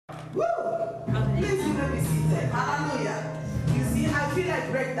Please you may be seated. Hallelujah. You see, I feel like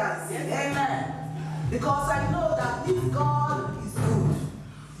breakdancing. Amen. Because I know that this God is good.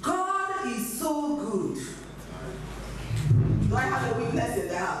 God is so good. Do I have a witness in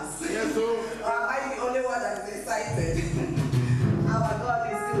the house? Yes, sir. Or am I the only one that is excited? Our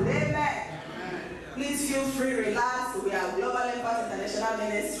God is good. Amen. Please feel free, relax. We are Global Impact International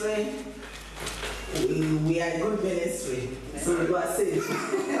Ministry. We are a good ministry. So you are safe.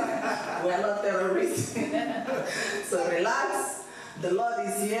 We are not terrorists. So relax. The Lord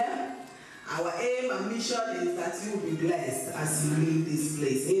is here. Our aim and mission is that you will be blessed as you leave this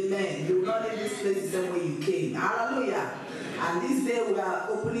place. Amen. You will not leave this place the same way you came. Hallelujah. And this day we are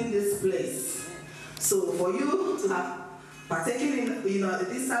opening this place. So for you to have partaken in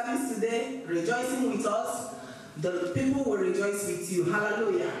this service today, rejoicing with us, the people will rejoice with you.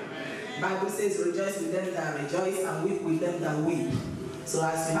 Hallelujah. Bible says rejoice with them that rejoice and weep with them that weep. So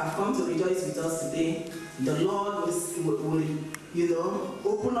as you have come to rejoice with us today, the Lord will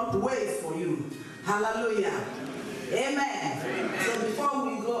open up ways for you. Hallelujah. Amen. So before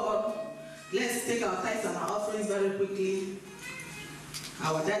we go up, let's take our tithes and our offerings very quickly.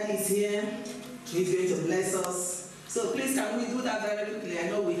 Our daddy is here. He's going to bless us. So please can we do that very quickly? I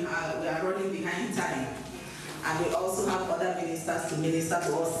know we are running behind time. And we also have other ministers to minister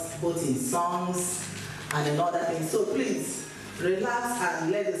to us, both in songs and in other things. So please, relax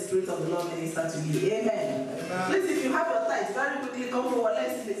and let the Spirit of the Lord minister to you. Amen. Amen. Please, if you have your tithe, very quickly come forward.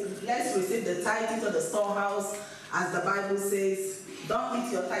 Let's receive the tithe into the storehouse. As the Bible says, don't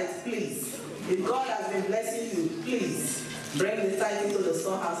eat your tithe, please. If God has been blessing you, please bring the tithe into the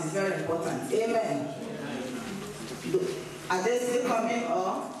storehouse. It's very important. Amen. Are they still coming,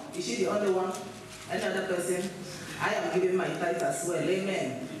 or is she the only one? Any other person? I am giving my tithe as well.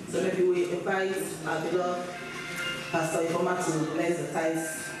 Amen. So maybe we invite our beloved Pastor Ifoma to bless the tithes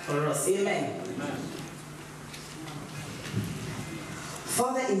for us. Amen. Amen.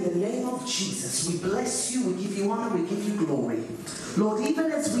 Father, in the name of Jesus, we bless you, we give you honor, we give you glory. Lord,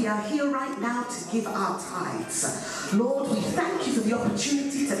 even as we are here right now to give our tithes, Lord, we thank you for the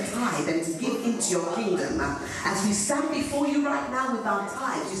opportunity to tithe and to give into your kingdom. As we stand before you right now with our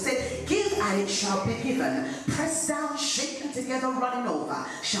tithes, you say, give and it shall be given. Pressed down, shaken together, running over,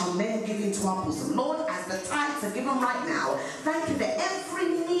 shall men give into our bosom. Lord, as the tithes are given right now, thank you that every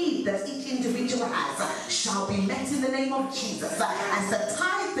need that each individual has shall be met in the name of Jesus. As the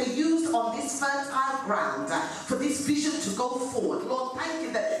tithes are used on this fertile ground for this vision to go forward. Lord, thank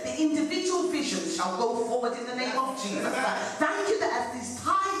you that the individual visions shall go forward in the name of Jesus. Thank you that as these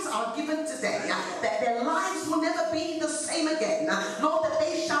tithes are given today, that their lives will never be the same again. Lord, that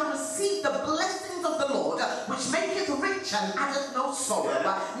they shall receive the blessings of the Lord, which maketh rich and addeth no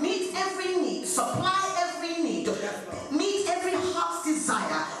sorrow. Meet every need, supply every need, meet every heart's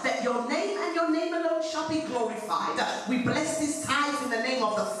desire, that your name and your name alone shall be glorified. We bless this tithe in the name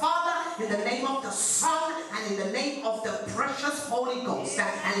of the Father, in the name of the Son, and in the name of the precious Holy Ghost.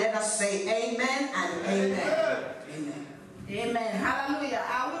 And let us say amen and amen. Amen. Amen. Hallelujah.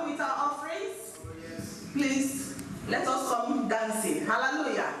 Are we with our offerings? Oh, yes. Please, let us come dancing.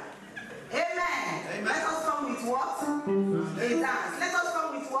 Hallelujah. Amen. Amen. Let us come with what? A dance. Let us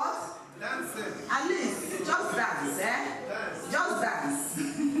come with what? Dancing. At least, just dance. Dance. Just dance.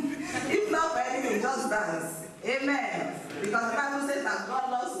 If not for anything, just dance. Amen. Because the Bible says that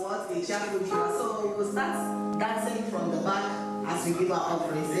God loves what? A cheerful giver. So we'll start dancing from the back as we give our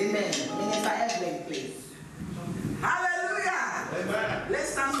offerings. Amen. Minister Edwin, please. Hallelujah. Amen. Let's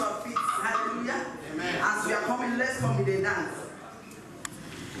stand to our feet. Hallelujah. Amen. As we are coming, let's come with a dance.